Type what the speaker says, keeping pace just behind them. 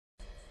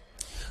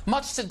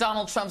Much to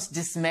Donald Trump's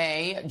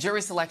dismay,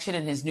 jury selection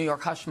in his New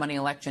York hush money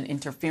election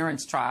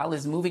interference trial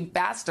is moving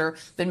faster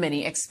than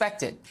many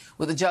expected,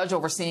 with a judge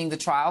overseeing the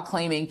trial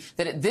claiming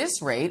that at this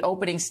rate,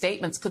 opening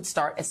statements could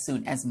start as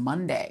soon as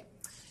Monday.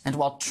 And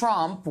while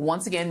Trump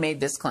once again made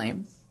this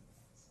claim,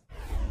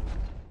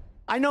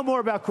 I know more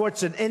about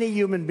courts than any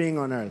human being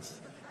on earth,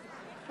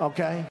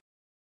 okay?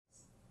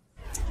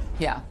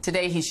 Yeah,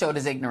 today he showed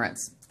his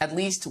ignorance, at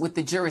least with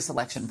the jury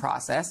selection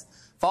process,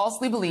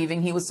 falsely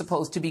believing he was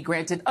supposed to be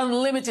granted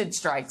unlimited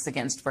strikes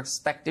against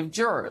prospective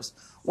jurors,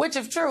 which,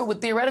 if true, would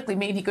theoretically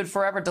mean he could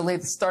forever delay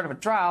the start of a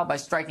trial by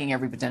striking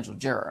every potential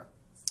juror.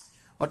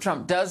 What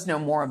Trump does know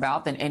more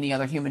about than any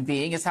other human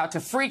being is how to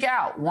freak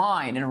out,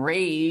 whine, and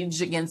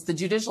rage against the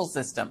judicial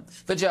system,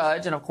 the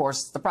judge, and, of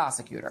course, the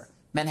prosecutor,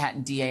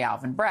 Manhattan DA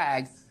Alvin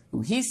Bragg,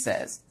 who he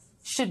says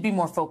should be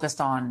more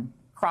focused on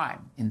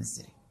crime in the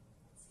city.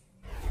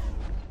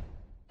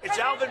 It's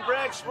Alvin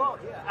Bragg's fault.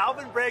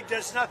 Alvin Bragg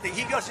does nothing.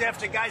 He goes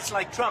after guys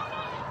like Trump,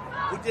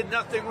 who did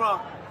nothing wrong.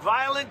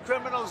 Violent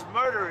criminals,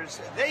 murderers.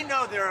 They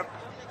know there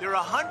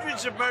are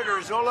hundreds of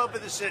murderers all over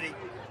the city.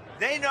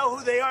 They know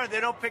who they are.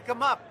 They don't pick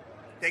them up.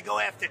 They go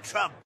after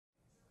Trump.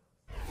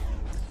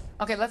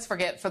 Okay, let's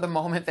forget for the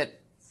moment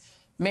that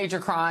major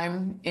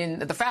crime in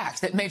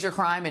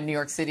New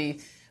York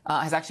City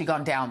has actually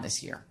gone down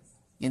this year.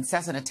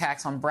 Incessant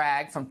attacks on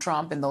Bragg from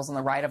Trump and those on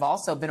the right have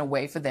also been a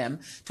way for them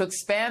to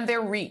expand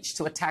their reach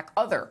to attack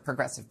other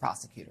progressive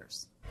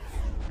prosecutors.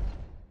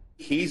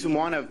 He's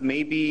one of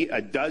maybe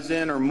a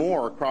dozen or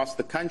more across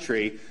the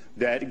country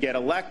that get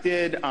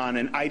elected on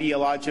an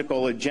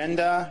ideological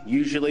agenda,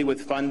 usually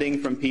with funding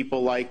from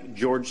people like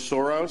George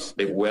Soros.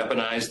 They've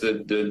weaponized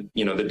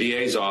the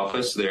DA's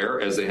office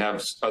there, as they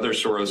have other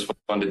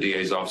Soros-funded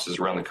DA's offices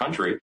around the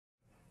country.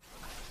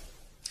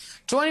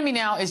 Joining me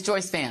now is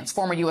Joyce Vance,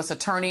 former U.S.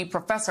 attorney,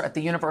 professor at the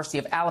University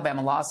of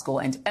Alabama Law School,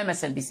 and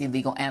MSNBC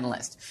legal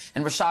analyst,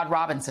 and Rashad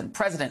Robinson,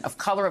 president of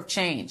Color of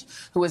Change,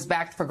 who has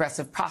backed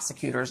progressive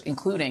prosecutors,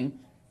 including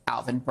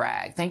Alvin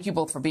Bragg. Thank you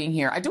both for being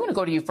here. I do want to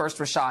go to you first,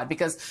 Rashad,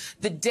 because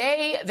the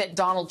day that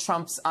Donald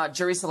Trump's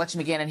jury selection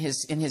began in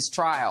his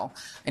trial,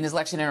 in his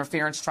election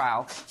interference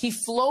trial, he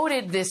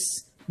floated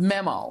this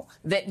memo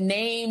that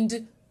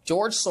named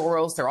George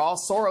Soros, they're all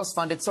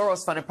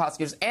Soros-funded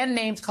prosecutors, and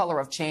named Color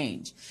of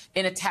Change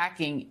in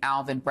attacking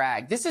Alvin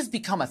Bragg. This has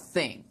become a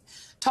thing.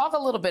 Talk a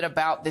little bit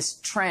about this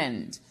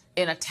trend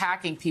in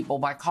attacking people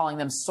by calling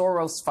them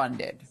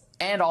Soros-funded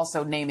and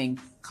also naming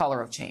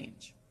Color of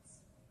Change.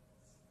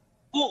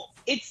 Well,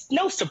 it's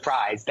no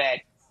surprise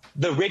that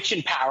the rich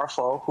and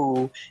powerful,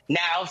 who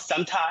now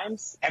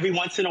sometimes, every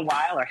once in a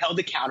while, are held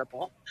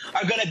accountable,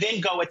 are going to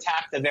then go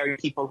attack the very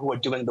people who are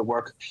doing the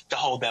work to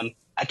hold them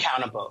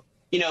accountable.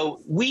 You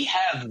know, we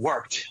have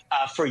worked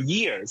for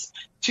years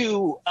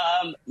to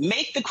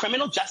make the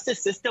criminal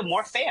justice system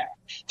more fair,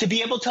 to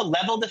be able to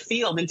level the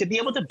field and to be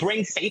able to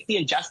bring safety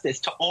and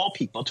justice to all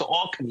people, to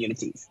all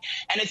communities.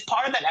 And as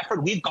part of that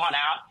effort, we've gone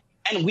out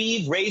and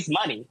we've raised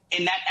money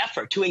in that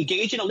effort to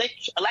engage in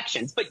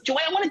elections. But, Joy,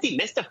 I want to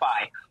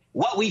demystify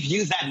what we've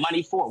used that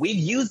money for. We've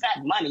used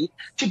that money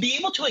to be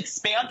able to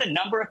expand the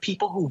number of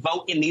people who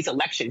vote in these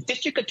elections.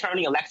 District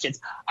attorney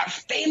elections are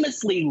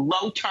famously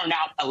low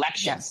turnout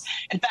elections. Yes.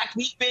 In fact,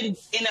 we've been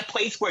in a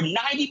place where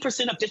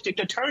 90% of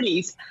district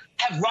attorneys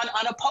have run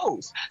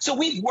unopposed. So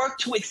we've worked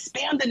to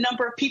expand the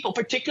number of people,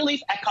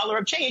 particularly at Color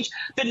of Change,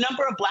 the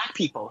number of Black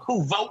people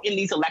who vote in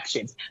these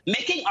elections,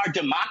 making our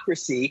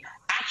democracy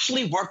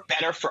actually work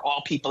better for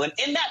all people. And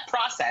in that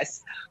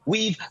process,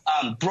 we've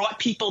brought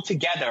people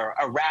together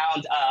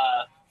around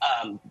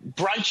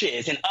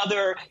brunches and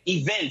other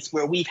events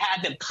where we've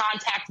had them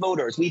contact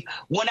voters. We've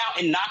went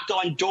out and knocked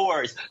on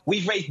doors.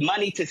 We've raised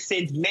money to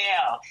send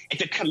mail and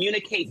to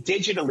communicate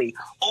digitally,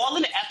 all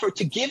in an effort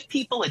to give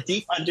people a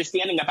deep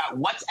understanding about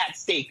what's at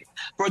stake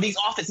for these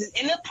offices.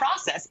 In the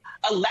process,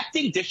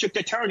 electing district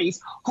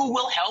attorneys who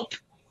will help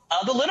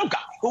the little guy,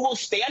 who will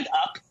stand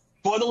up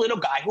for the little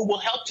guy, who will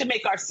help to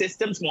make our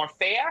systems more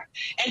fair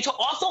and to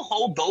also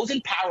hold those in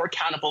power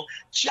accountable,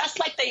 just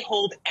like they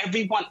hold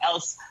everyone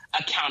else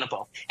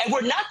accountable. And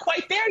we're not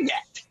quite there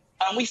yet.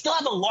 We still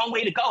have a long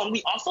way to go, and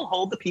we also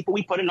hold the people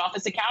we put in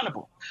office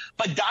accountable.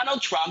 But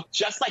Donald Trump,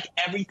 just like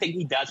everything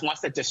he does,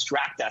 wants to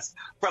distract us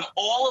from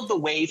all of the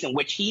ways in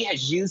which he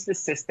has used the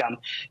system,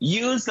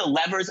 used the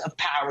levers of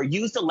power,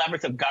 used the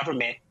levers of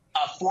government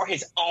for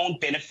his own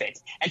benefit.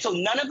 And so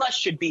none of us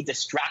should be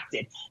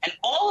distracted. And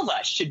all of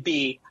us should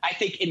be, I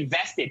think,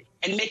 invested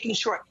in making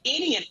sure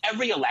any and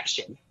every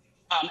election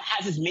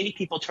has as many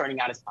people turning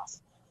out as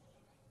possible.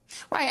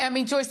 Right. I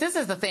mean, Joyce, this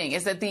is the thing,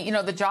 is that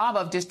the job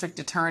of district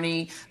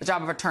attorney, the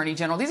job of attorney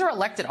general, these are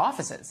elected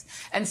offices.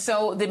 And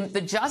so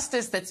the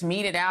justice that's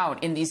meted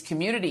out in these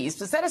communities,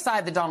 to set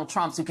aside the Donald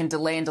Trumps who can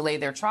delay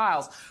their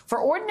trials, for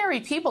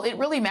ordinary people, it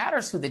really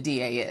matters who the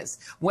DA is,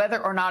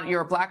 whether or not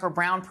you're a Black or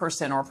brown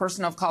person or a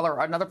person of color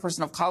or another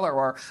person of color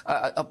or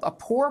a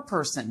poor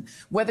person,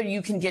 whether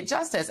you can get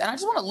justice. And I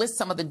just want to list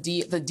some of the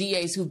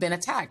DAs who've been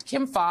attacked.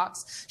 Kim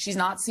Foxx, she's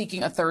not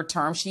seeking a third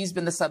term. She's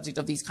been the subject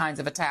of these kinds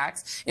of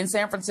attacks. In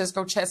San Francisco,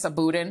 Francisco, Chesa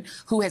Boudin,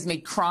 who has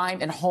made crime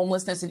and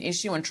homelessness an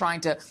issue and trying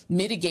to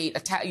mitigate,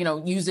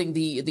 using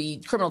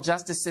the criminal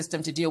justice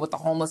system to deal with the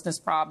homelessness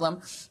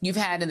problem. You've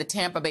had in the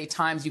Tampa Bay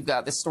Times, you've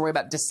got this story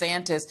about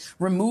DeSantis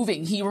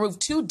he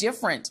removed two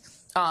different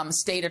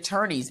state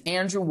attorneys,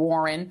 Andrew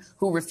Warren,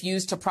 who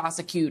refused to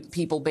prosecute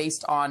people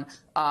based on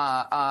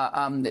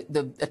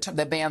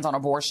the bans on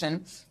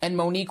abortion, and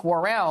Monique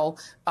Worrell,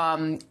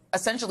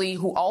 essentially,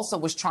 who also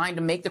was trying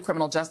to make the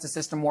criminal justice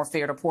system more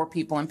fair to poor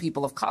people and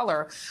people of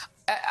color.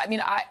 I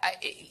mean,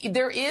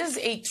 there is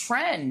a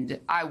trend,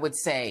 I would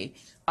say,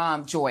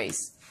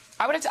 Joyce.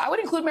 I would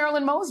include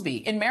Marilyn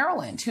Mosby in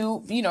Maryland,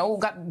 who,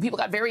 people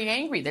got very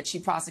angry that she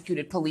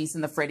prosecuted police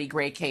in the Freddie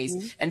Gray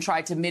case and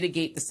tried to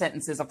mitigate the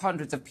sentences of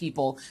hundreds of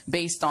people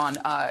based on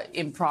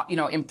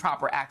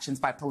improper actions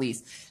by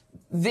police.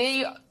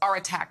 They are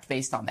attacked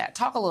based on that.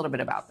 Talk a little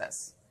bit about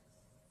this.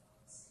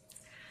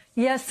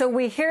 Yes, so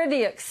we hear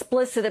the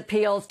explicit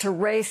appeals to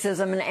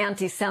racism and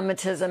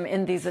anti-Semitism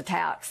in these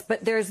attacks,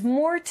 but there's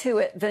more to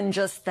it than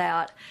just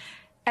that.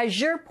 As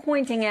you're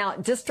pointing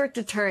out, district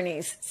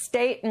attorneys,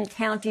 state and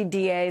county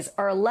DAs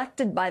are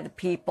elected by the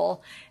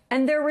people,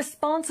 and they're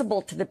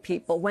responsible to the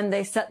people when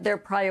they set their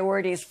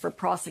priorities for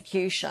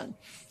prosecution.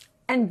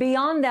 And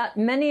beyond that,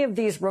 many of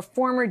these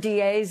reformer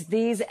DAs,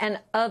 these and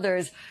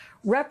others,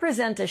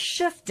 represent a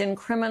shift in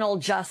criminal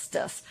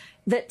justice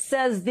that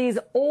says these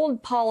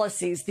old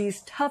policies,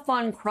 these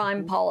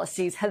tough-on-crime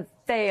policies, have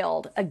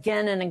failed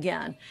again and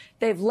again.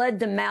 They've led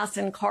to mass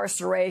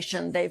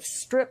incarceration. They've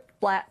stripped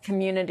Black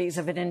communities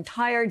of an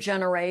entire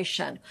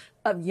generation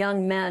of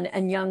young men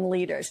and young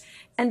leaders.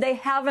 And they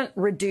haven't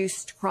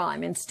reduced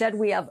crime. Instead,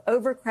 we have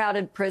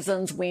overcrowded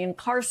prisons. We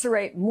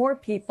incarcerate more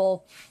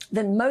people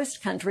than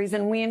most countries,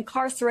 and we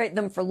incarcerate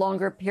them for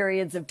longer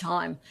periods of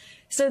time.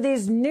 So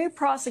these new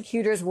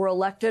prosecutors were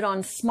elected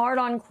on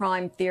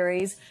smart-on-crime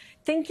theories,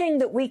 thinking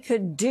that we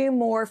could do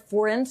more,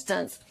 for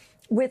instance,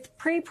 with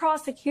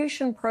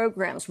pre-prosecution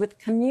programs, with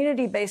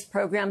community-based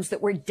programs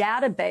that were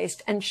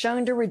data-based and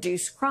shown to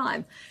reduce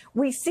crime.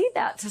 We see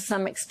that to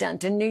some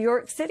extent in New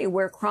York City,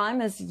 where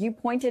crime, as you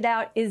pointed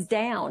out, is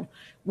down.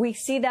 We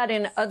see that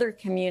in other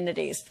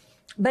communities.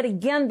 But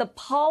again, the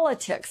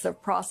politics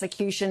of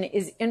prosecution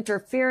is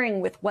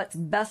interfering with what's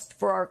best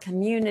for our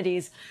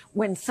communities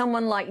when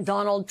someone like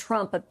Donald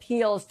Trump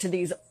appeals to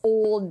these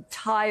old,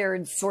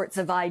 tired sorts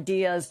of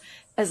ideas,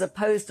 as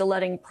opposed to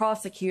letting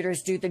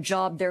prosecutors do the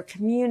job their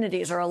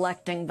communities are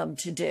electing them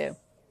to do.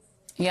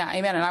 Yeah,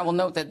 amen. And I will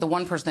note that the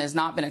one person that has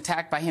not been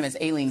attacked by him is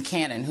Aileen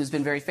Cannon, who's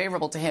been very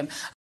favorable to him.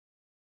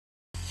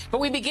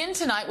 But we begin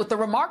tonight with the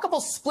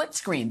remarkable split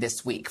screen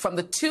this week from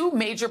the two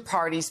major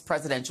parties'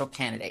 presidential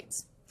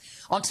candidates.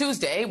 On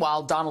Tuesday,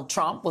 while Donald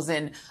Trump was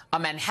in a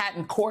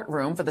Manhattan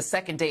courtroom for the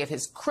second day of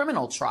his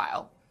criminal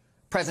trial,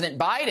 President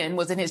Biden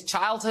was in his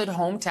childhood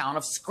hometown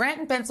of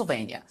Scranton,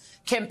 Pennsylvania,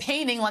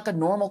 campaigning like a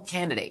normal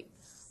candidate,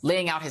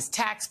 laying out his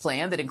tax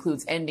plan that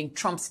includes ending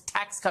Trump's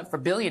tax cut for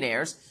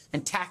billionaires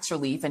and tax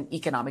relief and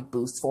economic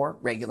boosts for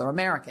regular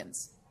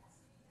Americans.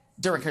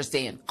 During his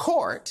day in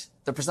court,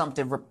 the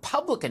presumptive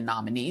Republican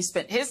nominee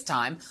spent his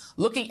time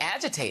looking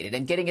agitated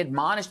and getting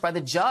admonished by the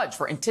judge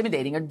for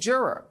intimidating a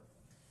juror.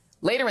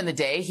 Later in the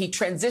day, he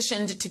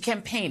transitioned to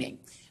campaigning,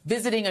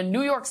 visiting a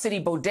New York City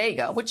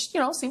bodega, which,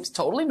 seems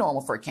totally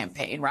normal for a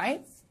campaign,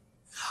 right?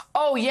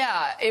 Oh,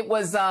 yeah, it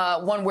was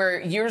one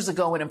where years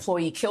ago an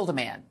employee killed a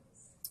man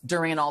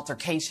during an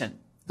altercation.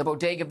 The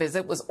bodega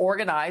visit was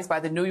organized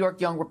by the New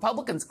York Young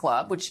Republicans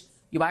Club, which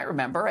you might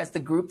remember as the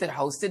group that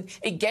hosted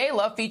a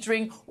gala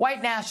featuring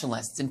white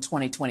nationalists in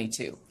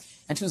 2022,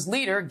 and whose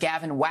leader,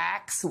 Gavin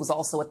Wax, who was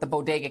also at the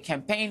bodega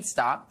campaign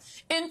stop,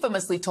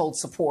 infamously told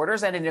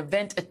supporters at an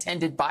event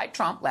attended by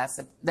Trump last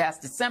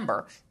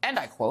December, and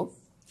I quote,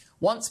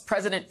 "Once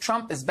President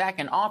Trump is back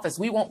in office,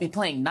 we won't be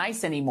playing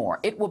nice anymore.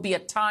 It will be a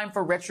time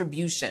for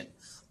retribution.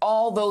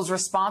 All those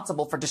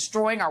responsible for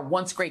destroying our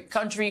once great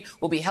country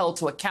will be held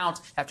to account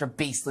after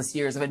baseless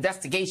years of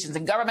investigations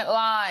and government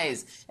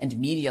lies and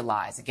media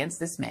lies against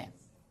this man."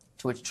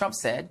 To which Trump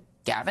said,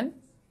 "Gavin,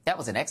 that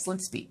was an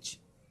excellent speech."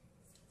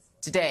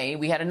 Today,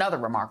 we had another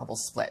remarkable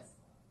split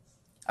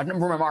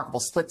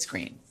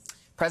screen.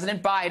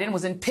 President Biden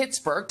was in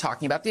Pittsburgh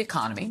talking about the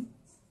economy.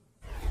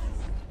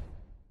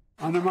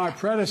 Under my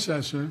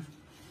predecessor,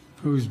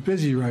 who's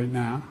busy right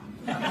now,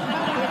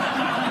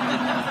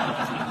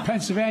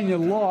 Pennsylvania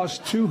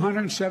lost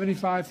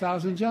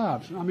 275,000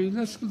 jobs. I mean,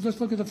 let's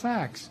look at the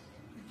facts.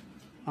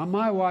 On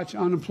my watch,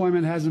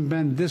 unemployment hasn't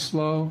been this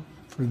low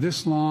for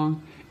this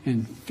long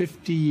in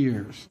 50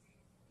 years.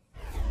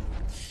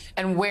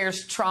 And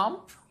where's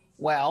Trump?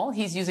 Well,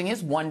 he's using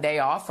his one day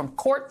off from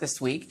court this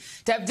week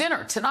to have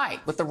dinner tonight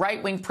with the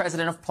right-wing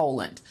president of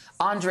Poland,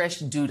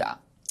 Andrzej Duda.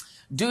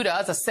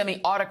 Duda is a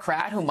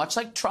semi-autocrat who, much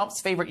like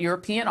Trump's favorite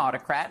European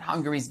autocrat,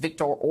 Hungary's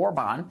Viktor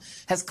Orban,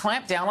 has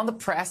clamped down on the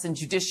press and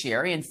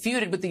judiciary and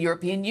feuded with the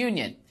European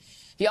Union.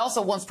 He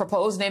also once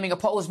proposed naming a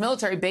Polish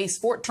military base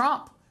Fort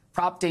Trump,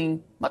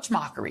 prompting much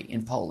mockery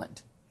in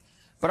Poland.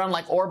 But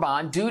unlike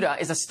Orban, Duda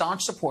is a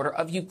staunch supporter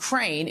of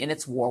Ukraine in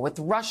its war with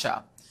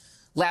Russia.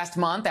 Last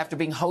month, after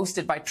being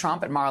hosted by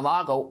Trump at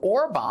Mar-a-Lago,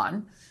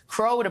 Orban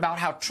crowed about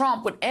how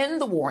Trump would end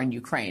the war in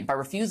Ukraine by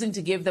refusing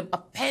to give them a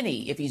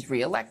penny if he's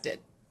reelected.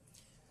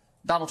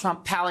 Donald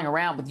Trump palling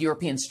around with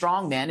European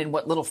strongmen in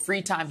what little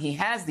free time he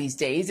has these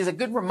days is a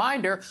good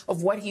reminder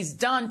of what he's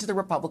done to the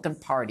Republican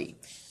Party,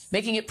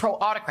 making it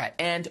pro-autocrat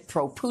and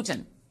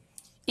pro-Putin.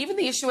 Even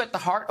the issue at the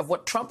heart of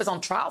what Trump is on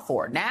trial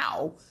for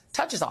now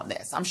touches on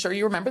this. I'm sure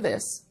you remember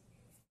this.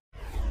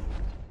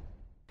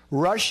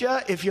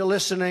 Russia, if you're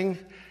listening,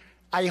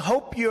 I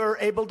hope you're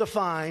able to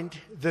find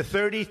the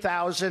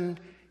 30,000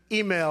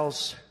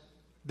 emails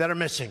that are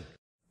missing.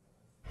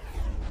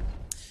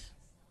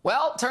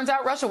 Well, turns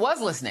out Russia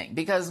was listening,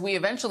 because we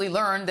eventually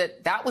learned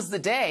that that was the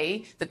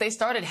day that they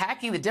started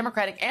hacking the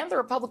Democratic and the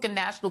Republican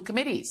national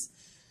committees.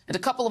 And a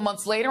couple of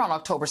months later, on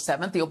October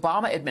 7th, the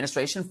Obama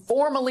administration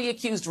formally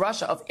accused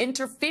Russia of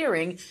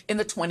interfering in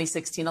the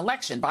 2016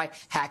 election by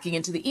hacking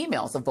into the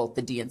emails of both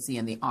the DNC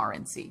and the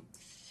RNC.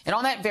 And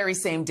on that very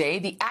same day,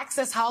 the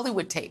Access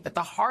Hollywood tape at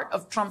the heart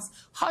of Trump's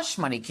hush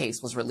money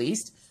case was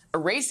released,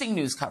 erasing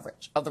news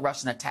coverage of the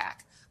Russian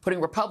attack, putting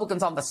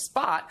Republicans on the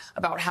spot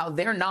about how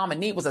their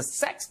nominee was a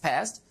sex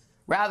pest,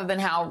 rather than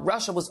how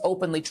Russia was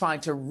openly trying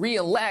to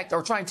elect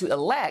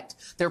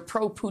their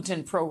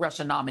pro-Putin,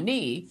 pro-Russia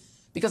nominee,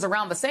 because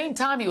around the same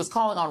time he was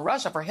calling on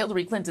Russia for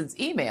Hillary Clinton's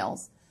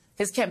emails,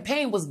 his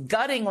campaign was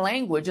gutting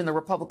language in the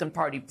Republican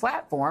Party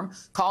platform,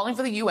 calling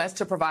for the U.S.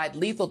 to provide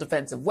lethal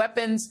defensive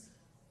weapons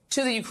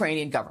to the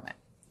Ukrainian government,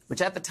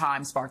 which at the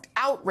time sparked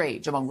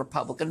outrage among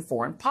Republican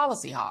foreign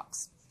policy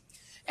hawks.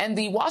 And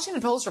the Washington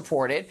Post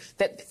reported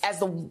that as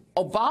the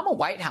Obama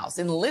White House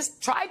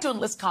tried to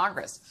enlist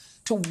Congress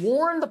to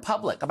warn the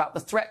public about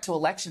the threat to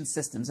election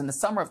systems in the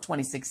summer of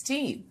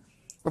 2016,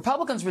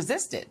 Republicans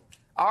resisted,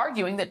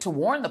 arguing that to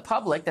warn the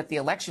public that the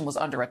election was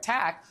under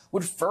attack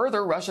would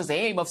further Russia's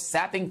aim of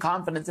sapping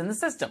confidence in the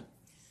system.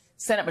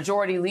 Senate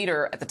Majority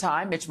Leader at the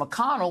time, Mitch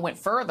McConnell, went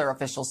further,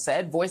 officials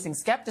said, voicing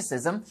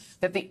skepticism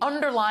that the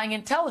underlying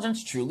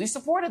intelligence truly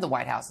supported the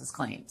White House's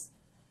claims.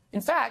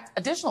 In fact,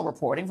 additional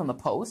reporting from the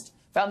Post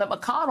found that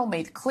McConnell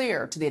made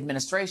clear to the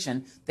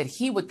administration that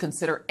he would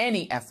consider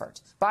any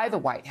effort by the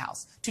White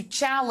House to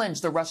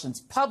challenge the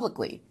Russians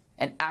publicly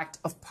an act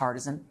of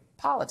partisan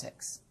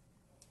politics.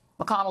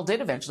 McConnell did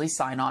eventually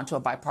sign on to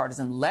a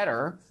bipartisan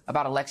letter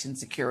about election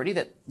security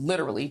that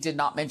literally did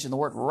not mention the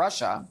word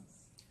Russia.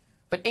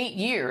 But 8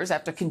 years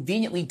after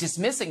conveniently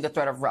dismissing the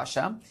threat of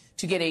Russia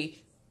to get a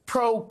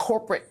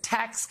pro-corporate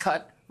tax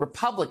cut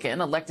Republican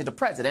elected to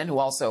president, who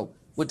also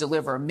would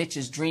deliver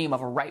Mitch's dream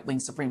of a right-wing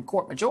Supreme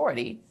Court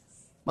majority,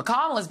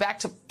 McConnell is back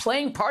to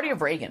playing party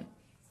of Reagan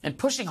and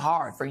pushing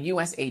hard for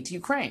U.S. aid to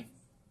Ukraine.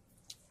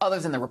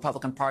 Others in the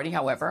Republican Party,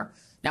 however,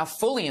 now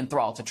fully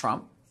enthralled to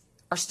Trump,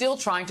 are still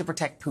trying to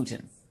protect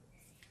Putin.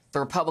 The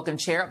Republican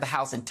chair of the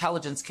House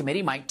Intelligence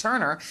Committee, Mike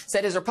Turner,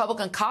 said his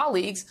Republican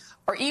colleagues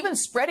are even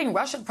spreading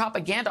Russian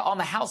propaganda on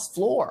the House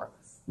floor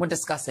when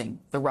discussing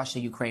the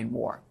Russia-Ukraine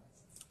war.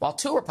 While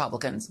two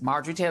Republicans,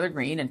 Marjorie Taylor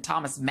Greene and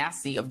Thomas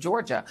Massie of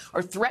Georgia,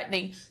 are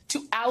threatening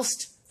to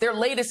oust their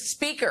latest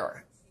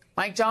speaker,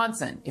 Mike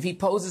Johnson, if he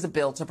poses a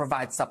bill to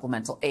provide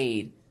supplemental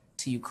aid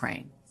to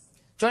Ukraine.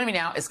 Joining me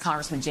now is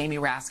Congressman Jamie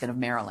Raskin of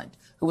Maryland,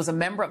 who was a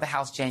member of the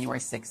House January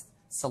 6th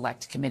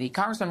Select Committee.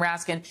 Congressman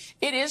Raskin,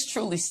 it is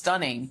truly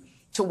stunning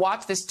to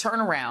watch this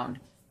turnaround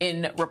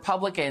in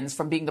Republicans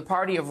from being the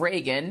party of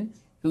Reagan,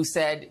 who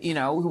said,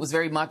 who was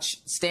very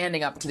much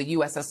standing up to the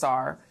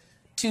USSR,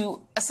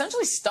 to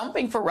essentially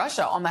stumping for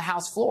Russia on the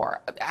House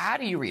floor. How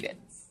do you read it?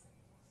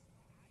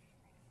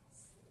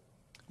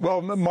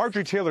 Well,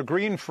 Marjorie Taylor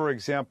Greene, for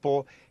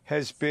example,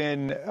 has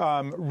been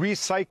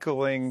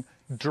recycling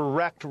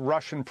direct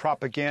Russian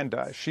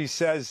propaganda. She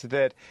says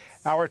that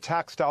our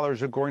tax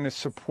dollars are going to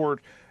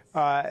support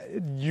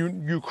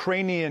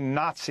Ukrainian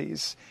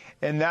Nazis,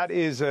 and that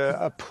is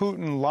a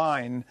Putin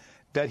line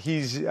that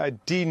he's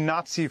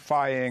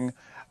denazifying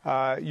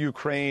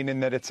Ukraine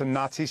and that it's a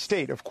Nazi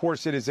state. Of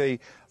course, it is a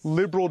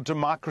liberal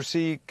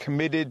democracy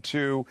committed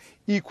to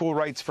equal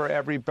rights for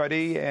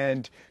everybody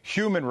and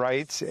human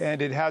rights,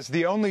 and it has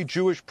the only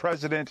Jewish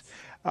president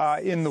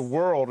in the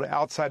world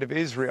outside of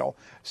Israel.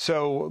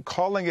 So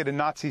calling it a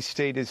Nazi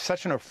state is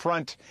such an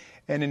affront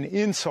and an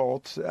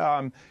insult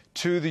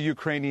to the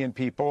Ukrainian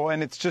people,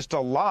 and it's just a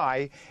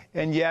lie.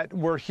 And yet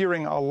we're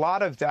hearing a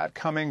lot of that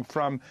coming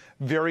from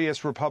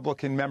various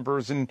Republican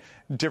members and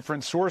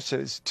different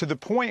sources, to the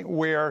point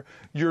where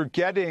you're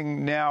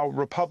getting now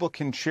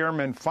Republican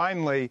chairmen,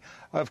 finally,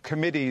 of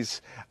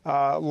committees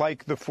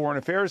like the Foreign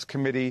Affairs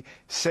Committee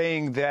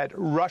saying that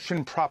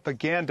Russian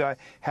propaganda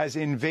has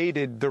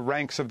invaded the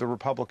ranks of the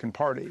Republican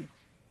Party.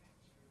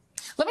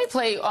 Let me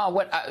play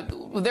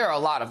there are a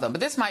lot of them, but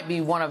this might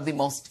be one of the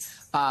most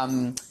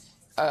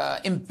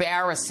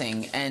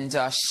embarrassing and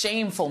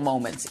shameful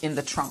moments in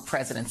the Trump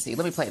presidency.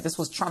 Let me play it. This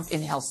was Trump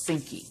in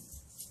Helsinki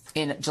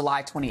in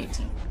July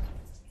 2018.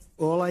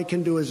 All I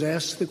can do is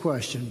ask the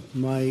question.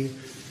 My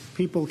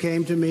people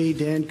came to me,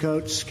 Dan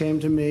Coates came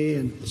to me,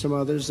 and some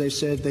others. They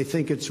said they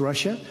think it's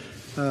Russia.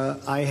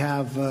 I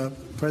have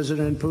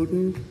President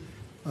Putin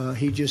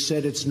He just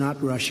said it's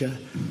not Russia.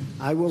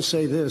 I will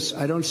say this.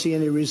 I don't see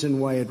any reason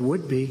why it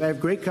would be. I have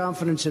great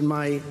confidence in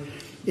my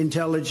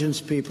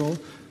intelligence people,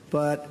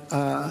 but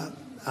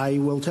I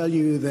will tell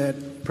you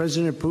that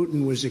President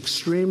Putin was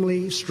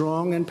extremely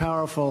strong and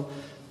powerful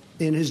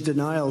in his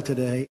denial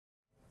today.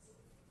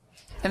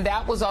 And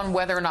that was on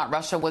whether or not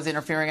Russia was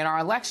interfering in our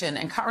election.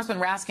 And Congressman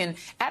Raskin,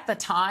 at the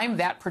time,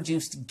 that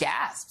produced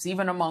gasps,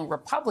 even among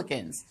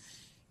Republicans.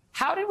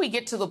 How did we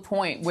get to the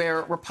point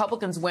where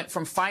Republicans went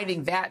from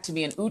finding that to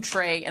be an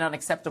outre and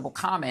unacceptable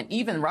comment,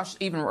 even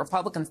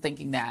Republicans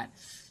thinking that,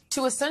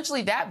 to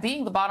essentially that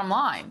being the bottom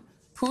line?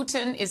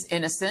 Putin is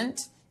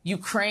innocent.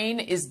 Ukraine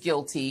is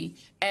guilty.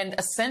 And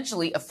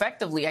essentially,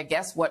 effectively, I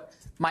guess what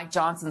Mike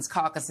Johnson's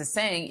caucus is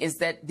saying is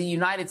that the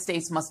United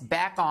States must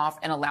back off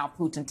and allow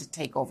Putin to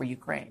take over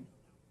Ukraine.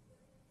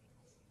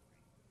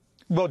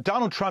 Well,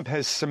 Donald Trump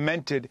has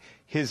cemented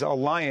his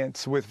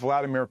alliance with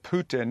Vladimir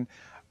Putin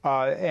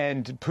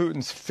and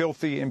Putin's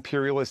filthy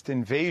imperialist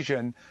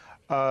invasion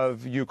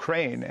of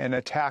Ukraine, an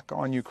attack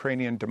on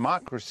Ukrainian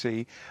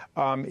democracy.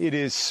 It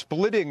is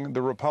splitting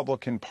the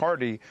Republican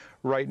Party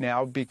right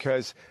now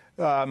because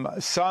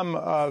some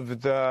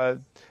of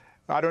the,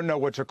 I don't know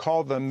what to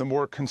call them, the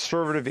more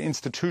conservative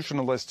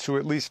institutionalists who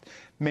at least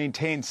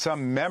maintain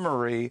some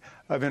memory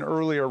of an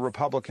earlier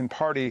Republican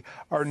Party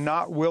are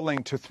not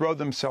willing to throw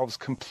themselves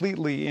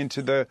completely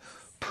into the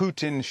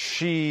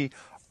Putin-Xi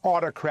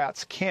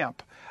autocrats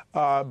camp.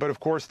 But of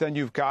course, then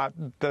you've got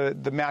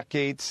the Matt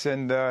Gaetz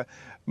and the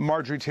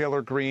Marjorie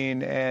Taylor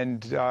Greene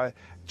and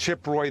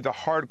Chip Roy, the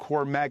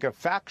hardcore MAGA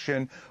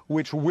faction,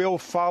 which will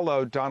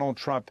follow Donald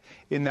Trump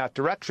in that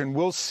direction.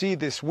 We'll see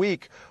this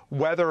week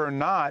whether or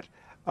not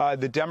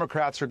the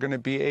Democrats are going to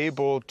be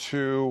able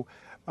to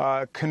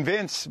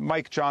convince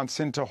Mike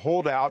Johnson to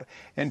hold out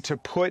and to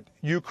put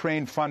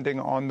Ukraine funding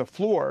on the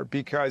floor,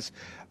 because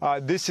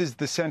this is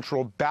the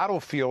central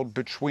battlefield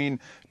between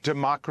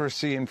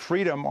democracy and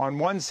freedom on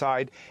one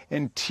side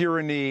and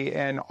tyranny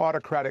and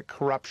autocratic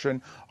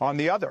corruption on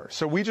the other.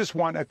 So we just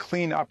want a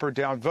clean up or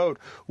down vote.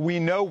 We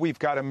know we've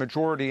got a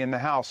majority in the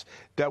House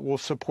that will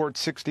support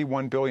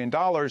 $61 billion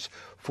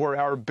for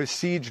our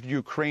besieged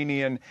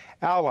Ukrainian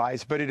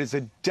allies, but it is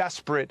a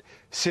desperate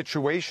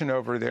situation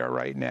over there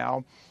right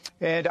now.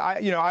 And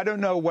I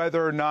don't know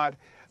whether or not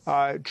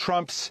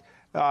Trump's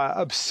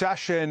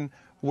obsession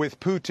with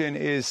Putin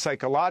is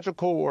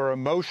psychological or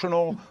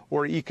emotional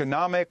or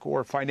economic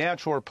or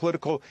financial or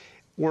political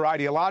or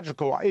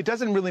ideological. It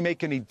doesn't really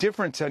make any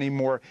difference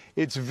anymore.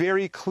 It's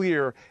very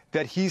clear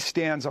that he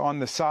stands on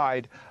the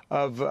side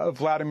of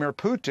Vladimir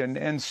Putin.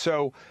 And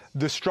so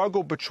the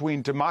struggle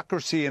between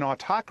democracy and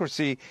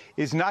autocracy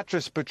is not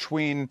just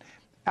between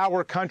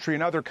our country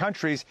and other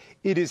countries.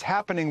 It is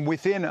happening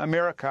within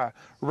America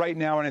right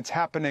now, and it's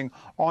happening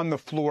on the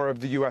floor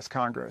of the U.S.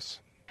 Congress.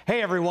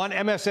 Hey everyone,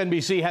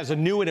 MSNBC has a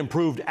new and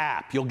improved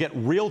app. You'll get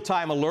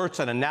real-time alerts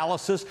and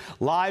analysis,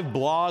 live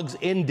blogs,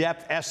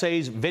 in-depth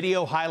essays,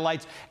 video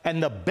highlights,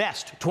 and the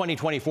best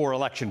 2024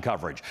 election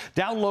coverage.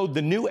 Download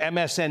the new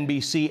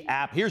MSNBC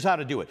app. Here's how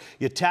to do it.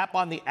 You tap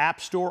on the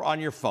App Store on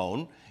your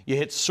phone. You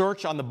hit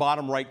search on the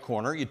bottom right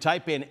corner. You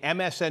type in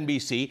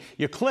MSNBC.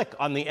 You click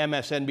on the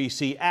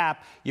MSNBC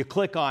app. You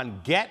click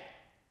on Get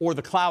or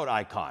the cloud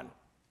icon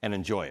and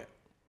enjoy it.